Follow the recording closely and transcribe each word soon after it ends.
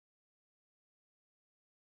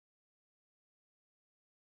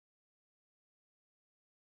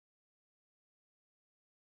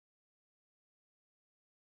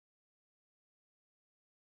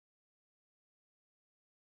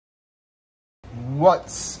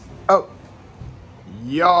What's up,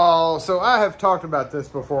 y'all? So I have talked about this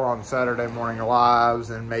before on Saturday morning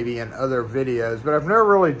lives and maybe in other videos, but I've never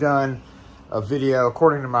really done a video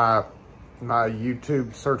according to my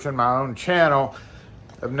YouTube searching my own channel.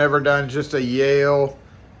 I've never done just a Yale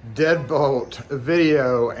deadbolt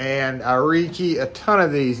video, and I rekey a ton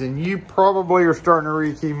of these, and you probably are starting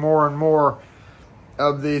to rekey more and more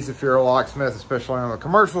of these if you're a locksmith, especially on the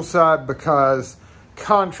commercial side, because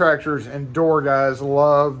contractors and door guys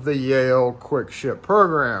love the Yale quick ship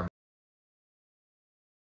program.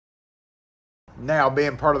 Now,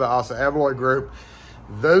 being part of the Asa Abloy group,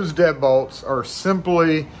 those deadbolts are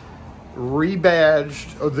simply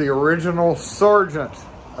rebadged of the original Sargent,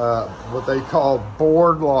 what they call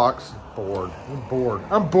board locks.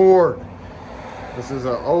 I'm bored. This is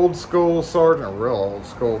an old school Sargent, a real old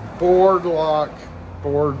school board lock,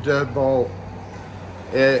 board deadbolt.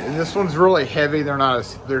 This one's really heavy. They're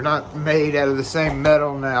not made out of the same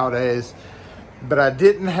metal nowadays. But I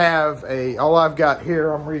didn't have all I've got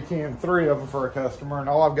here, I'm rekeying 3 of them for a customer, and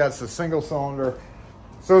all I've got is a single cylinder.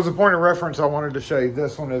 So as a point of reference, I wanted to show you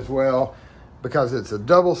this one as well, because it's a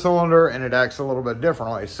double cylinder and it acts a little bit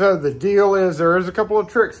differently. So the deal is, there is a couple of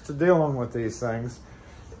tricks to dealing with these things,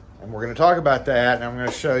 and we're going to talk about that, and I'm going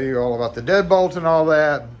to show you all about the deadbolt and all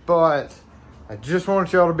that. But I just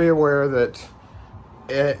want y'all to be aware that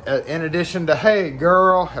in addition to hey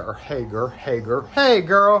girl,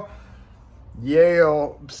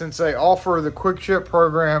 Yale, since they offer the quick ship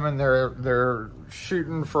program and they're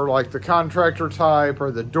shooting for like the contractor type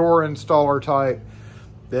or the door installer type,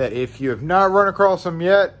 that if you have not run across them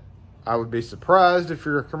yet, I would be surprised if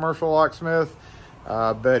you're a commercial locksmith.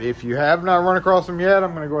 But if you have not run across them yet,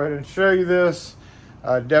 I'm going to go ahead and show you this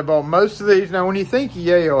deadbolt. Most of these, now when you think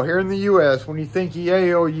Yale here in the US, when you think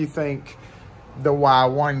Yale, you think the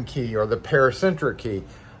Y1 key or the paracentric key.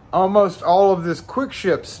 Almost all of this quick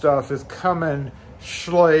ship stuff is coming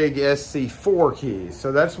Schlage SC4 keys.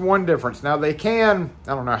 So that's one difference. Now they can,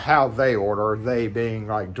 I don't know how they order, they being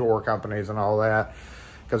like door companies and all that,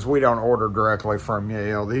 because we don't order directly from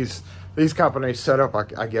Yale. These companies set up,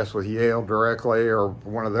 I guess, with Yale directly or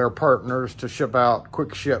one of their partners to ship out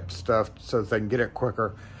quick ship stuff so that they can get it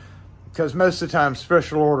quicker. Because most of the time,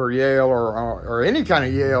 special order Yale or any kind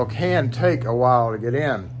of Yale can take a while to get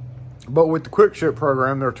in. But with the quick ship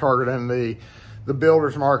program, they're targeting the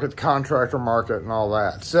builder's market, the contractor market, and all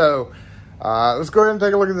that. So let's go ahead and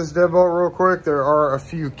take a look at this deadbolt real quick. There are a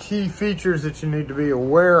few key features that you need to be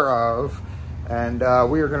aware of, and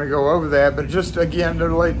we are going to go over that. But just again to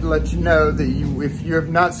let you know that if you have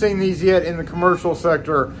not seen these yet in the commercial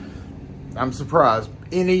sector, I'm surprised.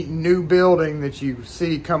 Any new building that you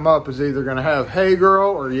see come up is either going to have Hey Girl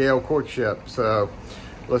or Yale Quick Ship. So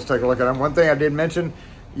let's take a look at them. One thing I did mention,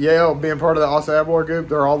 Yale being part of the Asa Abloy group,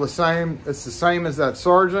 they're all the same. It's the same as that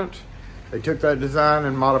Sargent. They took that design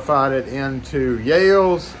and modified it into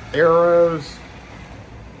Yale's, Arrow's,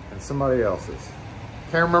 and somebody else's.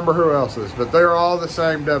 Can't remember who else's, but they're all the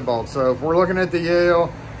same deadbolt. So if we're looking at the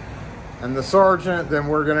Yale and the Sargent, then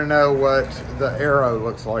we're going to know what the Arrow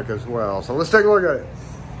looks like as well. So let's take a look at it.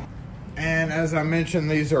 And as I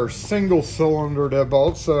mentioned, these are single cylinder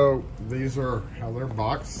deadbolts. So these are how they're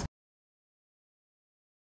boxed.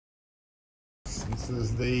 This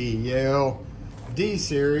is the Yale D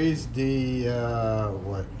series, D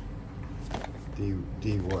what?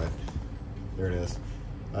 There it is.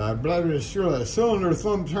 Sure, cylinder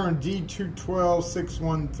thumb turn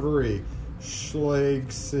D212613,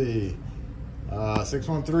 Schlage C.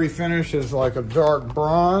 613 finish is like a dark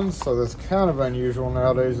bronze, so that's kind of unusual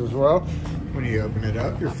nowadays as well. When you open it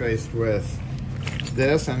up, you're faced with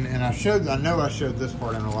this, and I know I showed this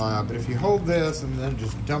part in a live, but if you hold this and then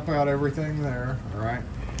just dump out everything there, all right,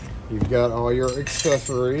 you've got all your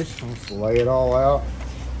accessories. Let's lay it all out,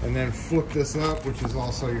 and then flip this up, which is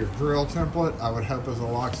also your drill template. I would hope as a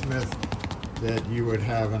locksmith that you would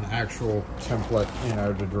have an actual template, you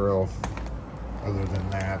know, to drill other than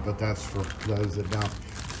that, but that's for those that don't.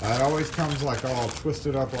 It always comes like all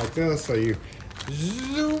twisted up like this, so you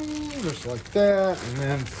zoom just like that and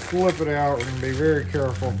then flip it out. We're going to be very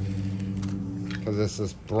careful because this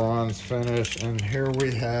is bronze finish. And here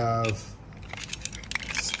we have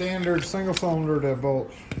standard single cylinder deadbolt.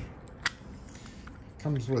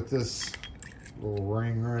 Comes with this little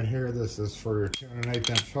ring right here. This is for your 2 1/8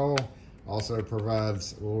 inch hole. Also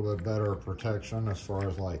provides a little bit better protection as far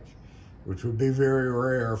as like, which would be very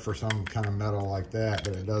rare for some kind of metal like that,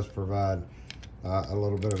 but it does provide a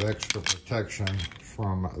little bit of extra protection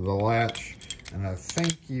from the latch. And I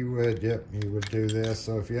think you would, yep, you would do this.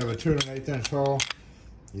 So if you have a 2 1/8 inch hole,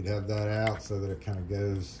 you'd have that out so that it kind of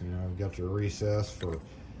goes, you know, got your recess for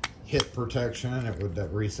hit protection. That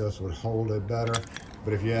recess would hold it better.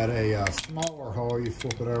 But if you had a smaller hole, you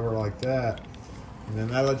flip it over like that, and then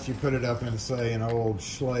that lets you put it up in, say, an old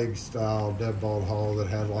Schlage style deadbolt hole that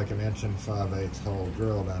had like an 1 5/8 hole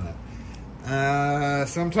drilled in it.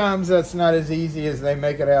 Sometimes that's not as easy as they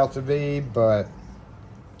make it out to be, but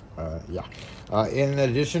yeah. In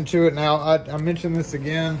addition to it, now I mentioned this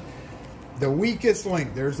again, the weakest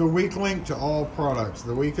link, there's a weak link to all products.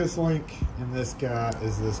 The weakest link in this guy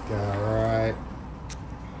is this guy right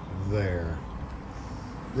there.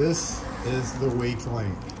 This is the weak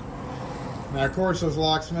link. Now, of course, as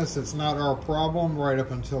locksmiths, it's not our problem right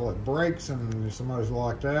up until it breaks and somebody's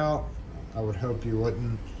locked out. I would hope you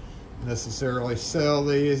wouldn't necessarily sell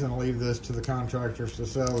these and leave this to the contractors to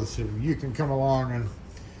sell. So you can come along and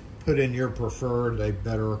put in your preferred, a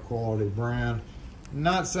better quality brand.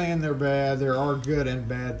 Not saying they're bad. There are good and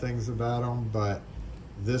bad things about them, but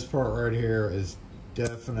this part right here is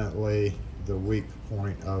definitely the weak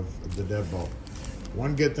point of the deadbolt.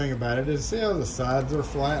 One good thing about it is, see how the sides are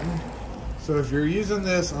flattened? So if you're using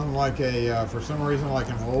this on like a, for some reason, like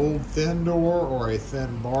an old thin door or a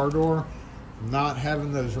thin bar door, not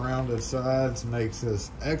having those rounded sides makes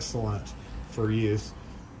this excellent for use.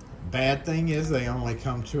 Bad thing is they only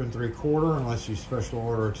come 2 3/4 unless you special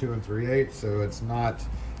order a 2 3/8. So it's not,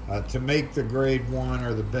 to make the grade 1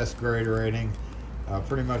 or the best grade rating,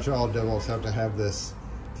 pretty much all deadbolts have to have this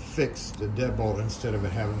fixed deadbolt instead of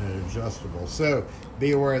it having it adjustable. So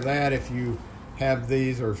be aware of that. If you have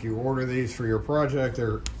these or if you order these for your project,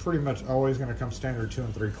 they're pretty much always going to come standard 2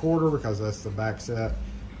 3/4 because that's the back set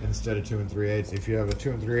instead of 2 3/8. If you have a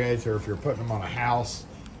 2 3/8 or if you're putting them on a house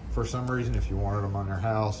for some reason, if you wanted them on your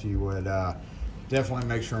house, you would definitely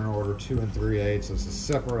make sure and order 2 3/8. It's a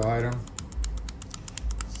separate item.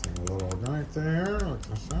 A little right there, like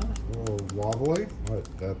this, a little wobbly, but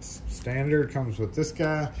that's standard, comes with this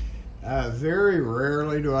guy. Very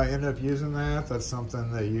rarely do I end up using that. That's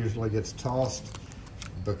something that usually gets tossed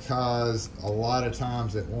because a lot of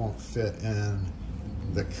times it won't fit in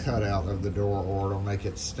the cutout of the door, or it'll make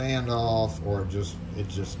it stand off, or it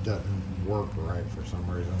just doesn't work right for some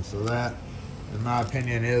reason. So that, in my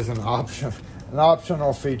opinion, is an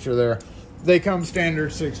optional feature there. They come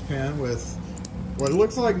standard 6-pin with what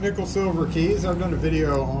looks like nickel silver keys. I've done a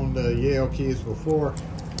video on the Yale keys before.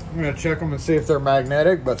 I'm going to check them and see if they're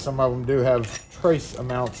magnetic, but some of them do have trace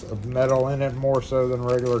amounts of metal in it, more so than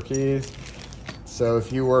regular keys. So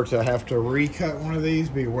if you were to have to recut one of these,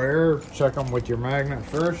 beware. Check them with your magnet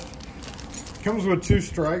first. Comes with 2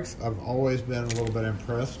 strikes. I've always been a little bit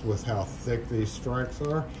impressed with how thick these strikes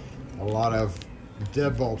are. A lot of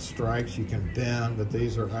deadbolt strikes you can bend, but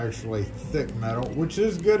these are actually thick metal, which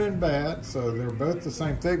is good and bad. So they're both the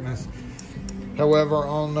same thickness. However,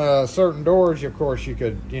 on certain doors, of course, you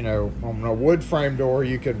could, you know, on a wood frame door,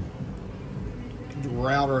 you could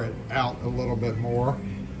router it out a little bit more.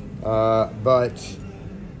 But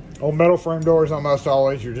on metal frame doors, almost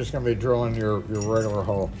always, you're just going to be drilling your regular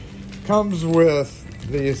hole. Comes with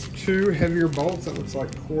these 2 heavier bolts that looks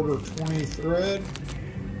like 1/4-20 thread.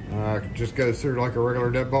 Just goes through like a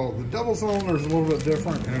regular deadbolt. The double cylinder is a little bit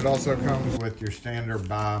different, and it also comes with your standard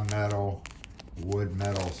bi-metal, wood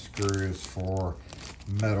metal screws for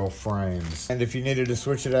metal frames. And if you needed to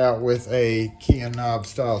switch it out with a key and knob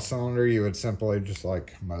style cylinder, you would simply, just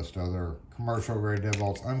like most other commercial grade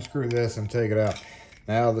deadbolts, unscrew this and take it out.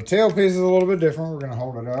 Now the tailpiece is a little bit different. We're going to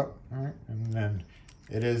hold it up, all right, and then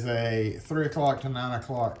it is a 3 o'clock to 9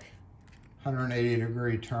 o'clock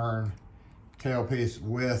 180-degree turn tailpiece,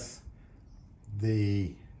 with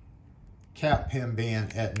the cap pin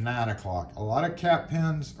being at 9 o'clock. A lot of cap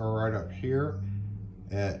pins are right up here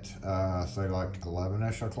at say like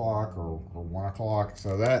 11ish o'clock or 1 o'clock.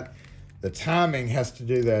 So that the timing has to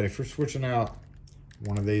do that. If you're switching out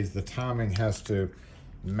one of these, the timing has to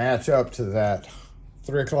match up to that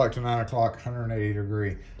 3 o'clock to 9 o'clock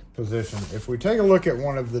 180-degree position. If we take a look at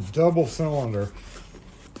one of the double cylinder,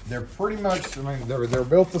 they're pretty much, I mean, they're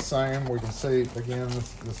built the same. We can see, again,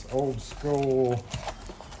 this old school,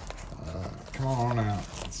 come on out.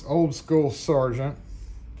 It's old school Sargent.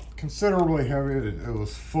 Considerably heavy. It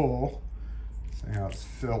was full. See how it's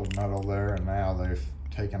filled metal there, and now they've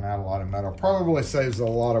taken out a lot of metal. Probably saves a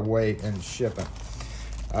lot of weight in shipping.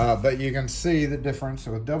 But you can see the difference.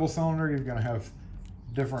 So with double cylinder, you're going to have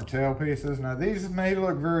different tail pieces. Now these may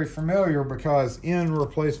look very familiar because in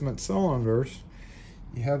replacement cylinders,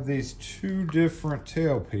 you have these 2 different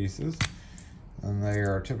tail pieces, and they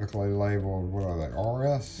are typically labeled, what are they,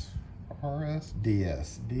 RS,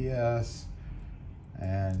 DS,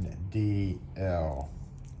 and DL.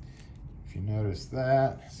 If you notice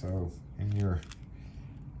that, so in your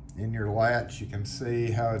in your latch, you can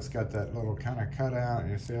see how it's got that little kind of cutout.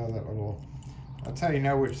 You see how that little, that's how you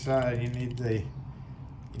know which side you need the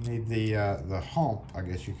hump, I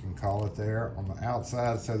guess you can call it, there on the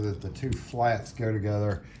outside, so that the two flats go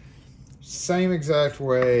together. Same exact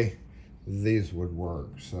way these would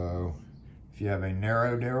work. So if you have a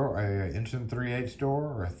narrow door, a 1 3/8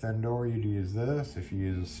 door, or a thin door, you'd use this. If you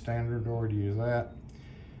use a standard door, you'd use that.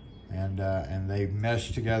 And they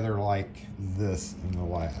mesh together like this in the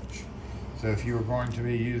latch. So if you were going to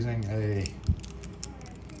be using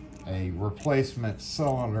a replacement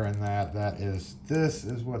cylinder in that, this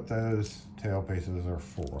is what those tail pieces are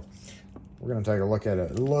for. We're going to take a look at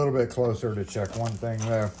it a little bit closer to check one thing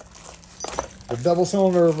though. The double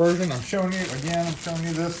cylinder version, I'm showing you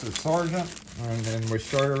this at Sargent, and we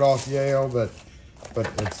started off Yale, but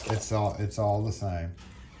it's all the same.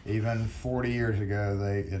 Even 40 years ago,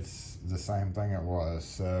 it's the same thing it was.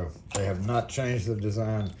 So they have not changed the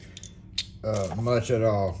design much at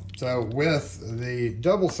all. So with the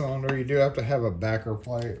double cylinder, you do have to have a backer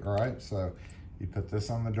plate, right? So you put this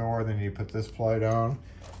on the door, then you put this plate on.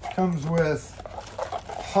 Comes with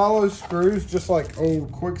hollow screws, just like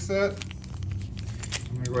old Kwikset.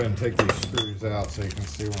 Let me go ahead and take these screws out so you can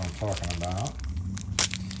see what I'm talking about.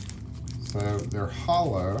 So they're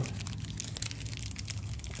hollow.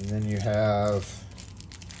 And then you have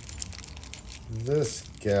this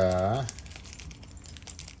guy.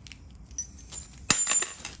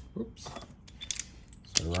 Oops.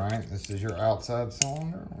 So right, this is your outside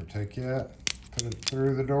cylinder. We'll take it, put it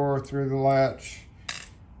through the door, through the latch,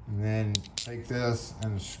 and then take this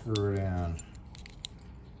and screw it in.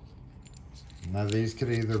 Now these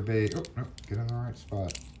could either be, oh, no, get in the right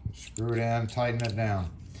spot. Screw it in, tighten it down.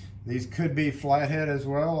 These could be flathead as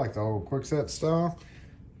well, like the old Kwikset style.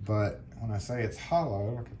 But when I say it's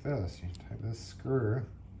hollow, look at this. You take this screw,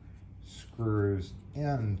 screws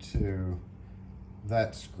into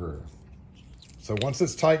that screw. So once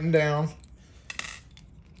it's tightened down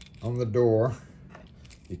on the door,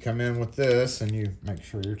 you come in with this and you make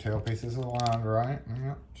sure your tailpiece is aligned right.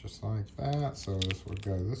 Yep, just like that. So this would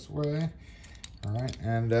go this way. All right,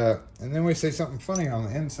 and then we see something funny on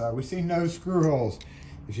the inside. We see no screw holes.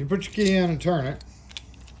 If you put your key in and turn it,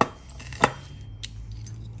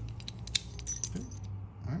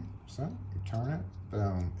 so you turn it,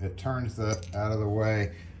 boom, it turns that out of the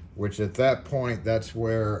way, which at that point, that's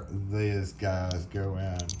where these guys go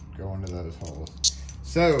into those holes.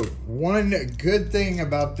 So one good thing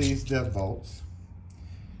about these deadbolts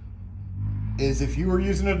is if you were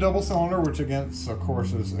using a double cylinder, which of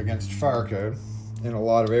course is against fire code in a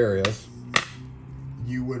lot of areas,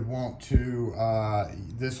 you would want to,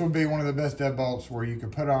 this would be one of the best deadbolts where you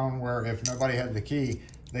could put on where if nobody had the key,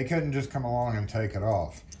 they couldn't just come along and take it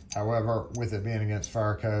off. However, with it being against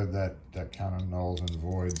fire code, that kind of nulls and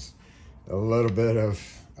voids a little bit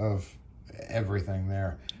of everything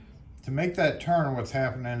there. To make that turn, what's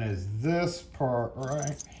happening is this part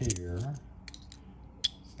right here.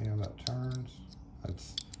 See how that turns?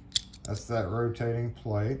 That's that rotating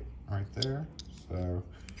plate right there. So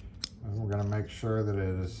we're going to make sure that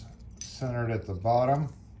it is centered at the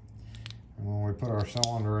bottom. And when we put our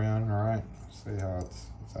cylinder in, all right, see how it's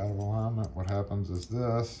out of alignment. What happens is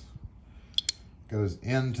this goes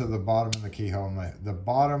into the bottom of the keyhole. And the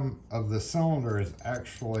bottom of the cylinder is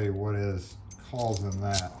actually what is causing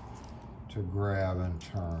that to grab and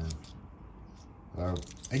turn. So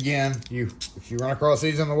again, if you run across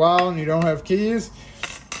these in the wild and you don't have keys,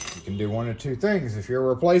 you can do one of two things. If you're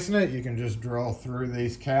replacing it, you can just drill through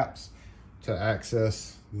these caps to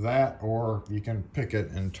access that, or you can pick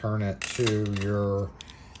it and turn it to your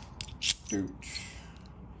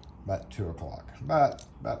about 2 o'clock, about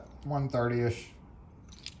 1:30ish,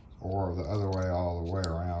 or the other way, all the way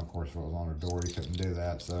around. Of course, if it was on a door, you couldn't do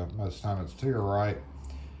that. So most of the time it's to your right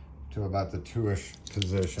to about the 2-ish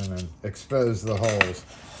position and expose the holes.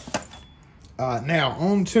 Now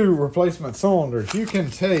on to replacement cylinders. You can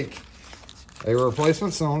take a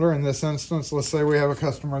replacement cylinder. In this instance, let's say we have a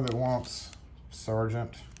customer that wants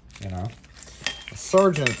Sargent,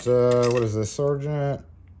 Sargent, what is this? Sargent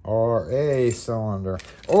RA cylinder.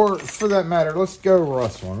 Or for that matter, let's go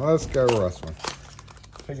Rust one. Let's go Rust one.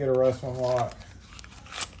 To get a Rust one lock.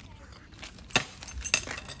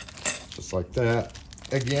 Just like that.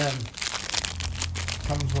 Again,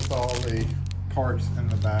 comes with all the parts in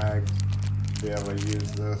the bag to be able to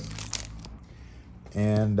use this.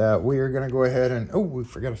 And we are going to go ahead and, oh, we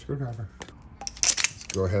forgot a screwdriver. Let's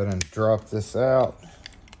go ahead and drop this out.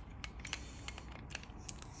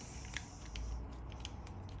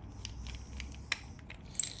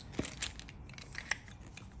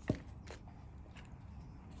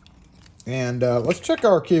 And let's check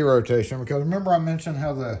our key rotation, because remember I mentioned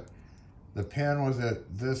how the pin was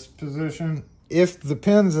at this position. If the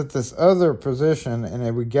pin's at this other position and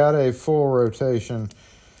if we got a full rotation,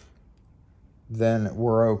 then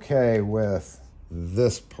we're okay with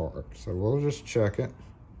this part. So we'll just check it.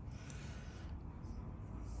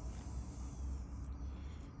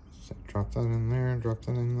 So drop that in there, drop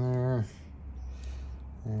that in there,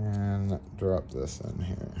 and drop this in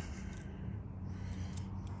here.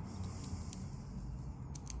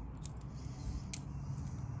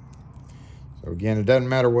 So again, it doesn't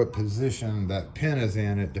matter what position that pin is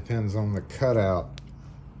in, it depends on the cutout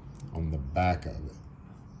on the back of it,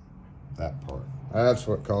 that part. That's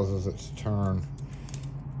what causes it to turn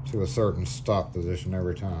to a certain stop position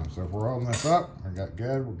every time. So if we're holding this up, we got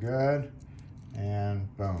good, we're good,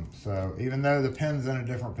 and boom. So even though the pin's in a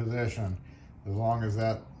different position, as long as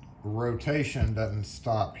that rotation doesn't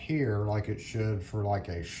stop here like it should for like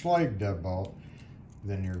a Schlage deadbolt,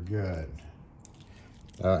 then you're good.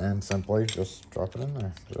 And simply just drop it in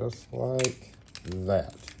there, just like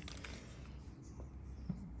that.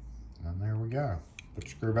 And there we go. Put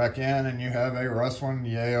your screw back in and you have a Russwin,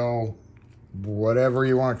 Yale, whatever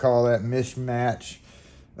you want to call that, mismatch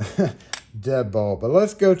deadbolt. But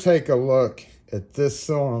let's go take a look at this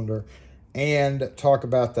cylinder and talk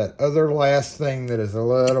about that other last thing that is a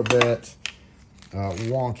little bit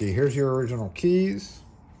wonky. Here's your original keys.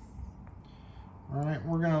 All right,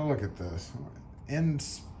 we're gonna look at this. And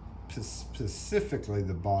specifically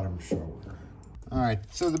the bottom shoulder. All right,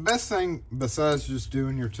 so the best thing besides just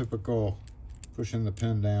doing your typical pushing the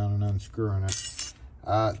pin down and unscrewing it,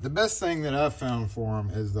 the best thing that I've found for them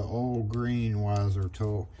is the old green Weiser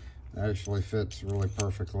tool. It actually fits really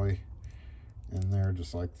perfectly in there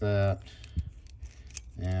just like that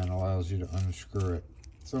and allows you to unscrew it.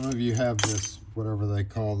 Some of you have this, whatever they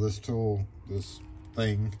call this tool, this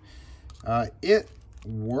thing. It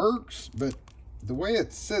works, but the way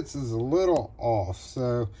it sits is a little off.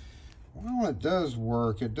 So while it does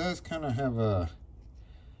work, it does kind of have a,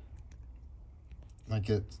 like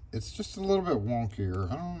it's just a little bit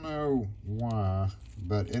wonkier. I don't know why,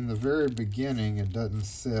 but in the very beginning, it doesn't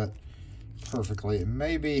sit perfectly. It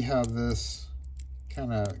may be how this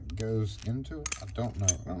kind of goes into it. I don't know.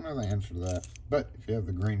 I don't know the answer to that. But if you have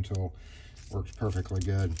the green tool, it works perfectly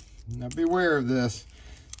good. Now beware of this.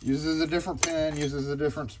 Uses a different pin, uses a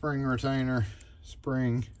different spring retainer,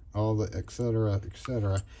 spring, all the etc.,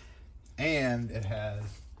 etc. And it has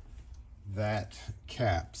that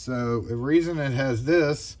cap. So the reason it has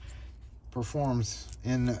this performs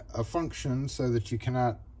in a function so that you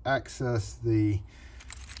cannot access the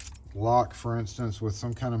lock, for instance, with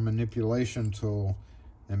some kind of manipulation tool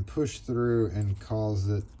and push through and cause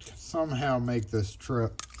it somehow make this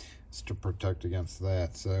trip. It's to protect against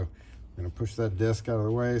that. So we're going to push that disc out of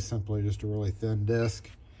the way, simply just a really thin disc.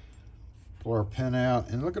 Pull our pin out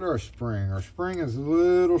and look at our spring. Our spring is a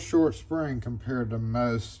little short spring compared to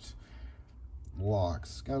most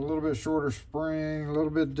locks. Got a little bit shorter spring, a little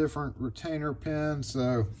bit different retainer pin,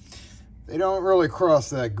 so they don't really cross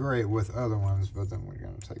that great with other ones. But then we're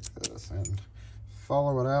going to take this and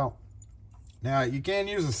follow it out. Now you can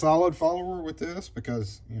use a solid follower with this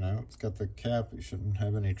because, you know, it's got the cap. You shouldn't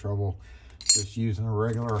have any trouble just using a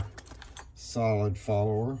regular solid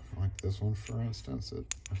follower like this one, for instance.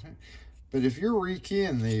 But if you're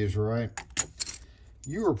rekeying these, right,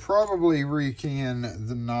 you are probably rekeying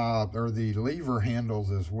the knob or the lever handles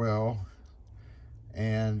as well.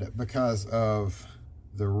 And because of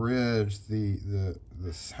the ridge,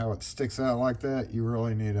 how it sticks out like that, you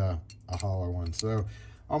really need a hollow one. So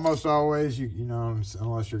almost always, you know,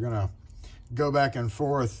 unless you're gonna go back and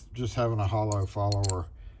forth, just having a hollow follower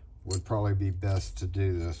would probably be best to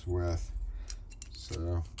do this with.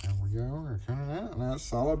 So there we go, we're kind of that. Now it's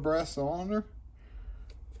solid brass cylinder.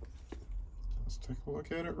 Let's take a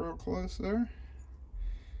look at it real close there.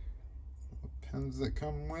 The pins that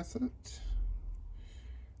come with it.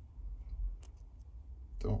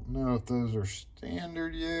 Don't know if those are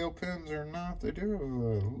standard Yale pins or not. They do have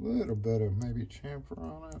a little bit of maybe chamfer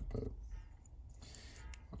on it, but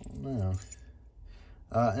I don't know.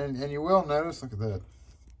 And you will notice, look at that.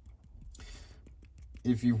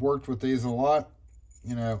 If you've worked with these a lot,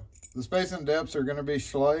 you know, the space and depths are going to be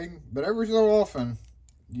Schlage, but every so often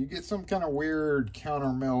you get some kind of weird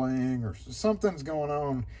counter milling or something's going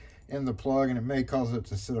on in the plug and it may cause it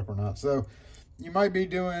to sit up or not. So you might be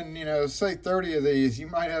doing, you know, say 30 of these, you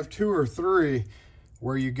might have 2 or 3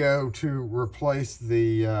 where you go to replace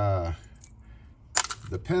the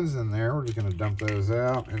pins in there. We're just going to dump those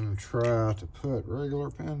out and try to put regular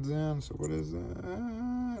pins in. So what is that?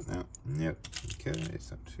 No. Yep. Okay,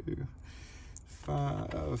 so 2,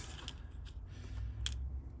 5,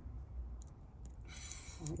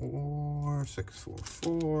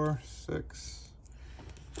 644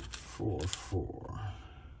 644.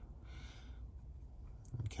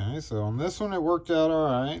 Okay, so on this one it worked out all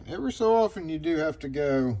right. Every so often you do have to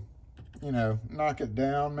go, you know, knock it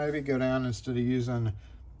down, maybe go down instead of using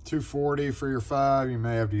 240 for your 5, you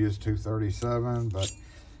may have to use 237, but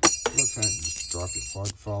it looks like, just drop your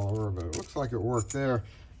plug follower, but it looks like it worked there.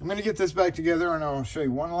 I'm gonna get this back together and I'll show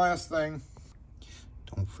you one last thing.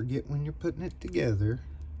 Don't forget when you're putting it together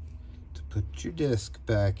to put your disc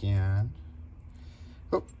back in.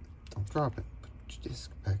 Oh, don't drop it. Put your disc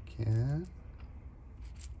back in.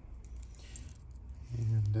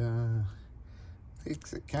 And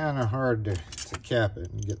makes it kind of hard to cap it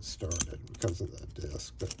and get started because of that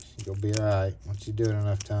disc, but you'll be all right once you do it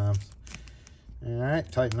enough times. All right,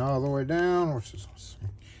 tighten all the way down, which is awesome.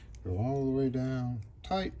 Go all the way down,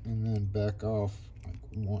 tight, and then back off like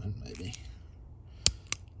 1 maybe.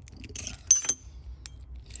 Yeah.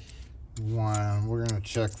 1, we're gonna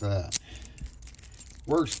check that.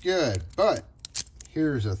 Works good, but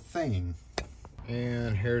here's a thing.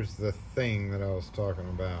 And here's the thing that I was talking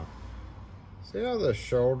about. See how the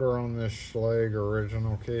shoulder on this Schlage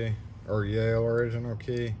original key, or Yale original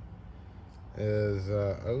key, is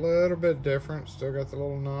a little bit different. Still got the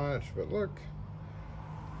little notch, but look.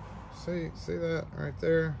 See that right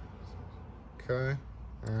there? Okay.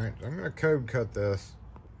 All right, I'm gonna code cut this.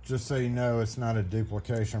 Just so you know, it's not a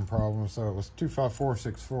duplication problem. So it was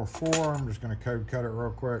 254644. I'm just gonna code cut it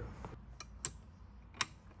real quick.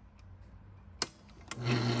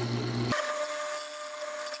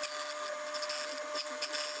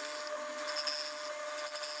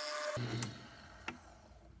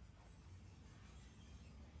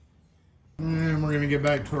 And we're going to get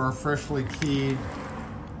back to our freshly keyed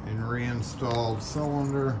and reinstalled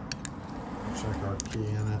cylinder. Check our key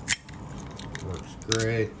in it. Works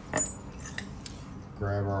great.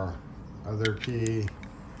 Grab our other key.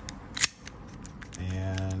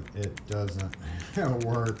 And it doesn't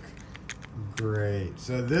work great.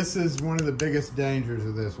 So this is one of the biggest dangers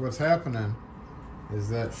of this. What's happening is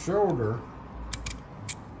that shoulder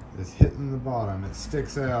is hitting the bottom. It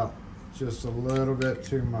sticks out just a little bit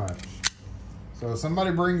too much. So if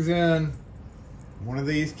somebody brings in one of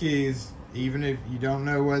these keys, even if you don't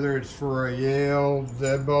know whether it's for a Yale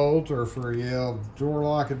deadbolt or for a Yale door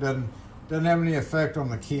lock, it doesn't have any effect on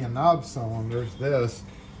the key and knob cylinders. This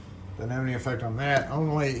doesn't have any effect on that,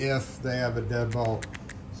 only if they have a deadbolt.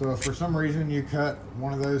 So if for some reason you cut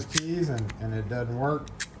one of those keys and it doesn't work,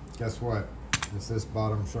 guess what? It's this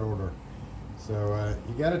bottom shoulder. So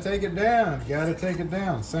you got to take it down. You got to take it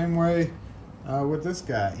down. Same way with this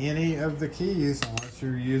guy. Any of the keys, unless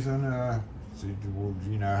you're using,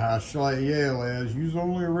 you know how Schlage Yale is, use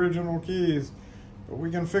only original keys. But we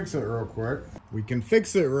can fix it real quick. We can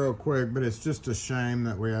fix it real quick, but it's just a shame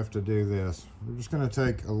that we have to do this. We're just going to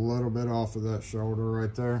take a little bit off of that shoulder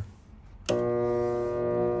right there.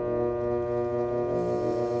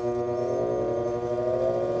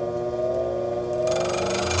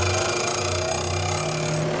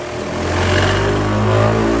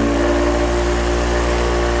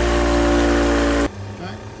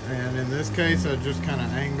 Case I just kind of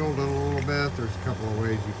angled it a little bit. There's a couple of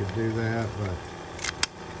ways you could do that, but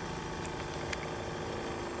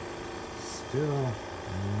still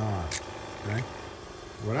not. Okay,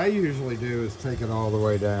 what I usually do is take it all the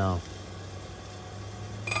way down.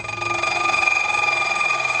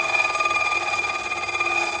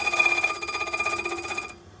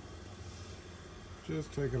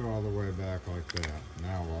 Just take it all the way back like that.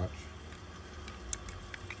 Now watch.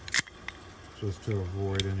 Just to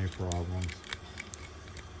avoid any problems.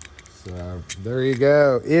 So there you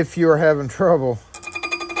go. If you're having trouble,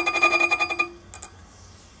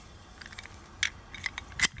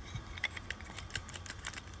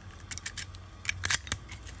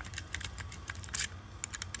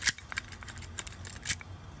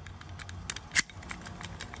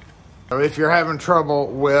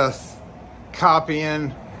 with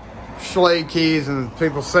copying Schlage keys and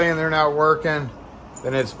people saying they're not working,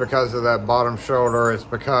 then it's because of that bottom shoulder. It's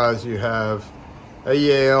because you have a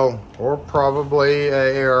Yale or probably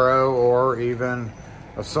a Arrow or even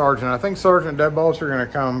a Sargent. I think Sargent deadbolts are going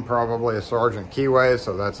to come probably a Sargent keyway,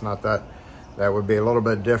 so that's not that. That would be a little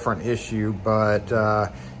bit different issue, but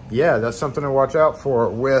yeah, that's something to watch out for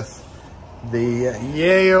with the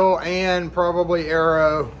Yale and probably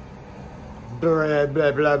Arrow. Blah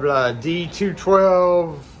blah blah blah.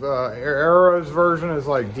 D212 Arrow's version is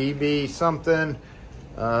like DB something.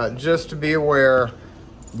 Just to be aware,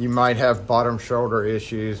 you might have bottom shoulder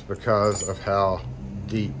issues because of how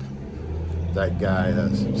deep that guy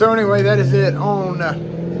is. So anyway, that is it on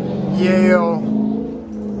Yale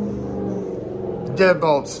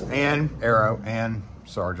Deadbolts and Arrow and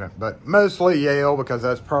Sergeant, but mostly Yale, because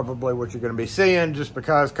that's probably what you're going to be seeing, just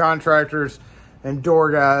because contractors and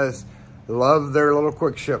door guys love their little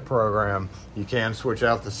quick ship program. You can switch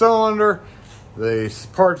out the cylinder. The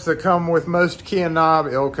parts that come with most key and knob,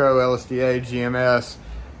 Ilco, LSDA, GMS,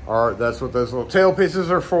 that's what those little tail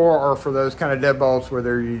pieces are for those kind of deadbolts,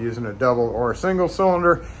 whether you're using a double or a single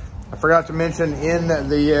cylinder. I forgot to mention, in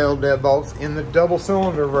the Yale deadbolts, in the double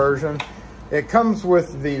cylinder version, it comes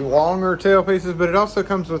with the longer tail pieces, but it also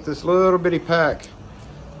comes with this little bitty pack.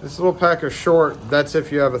 This little pack is short. That's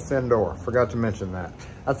if you have a thin door. Forgot to mention that.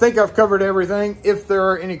 I think I've covered everything. If there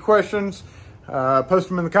are any questions, post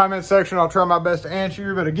them in the comment section. I'll try my best to answer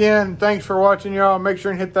you. But again, thanks for watching, y'all. Make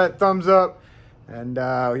sure and hit that thumbs up. And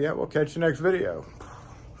yeah, we'll catch you next video.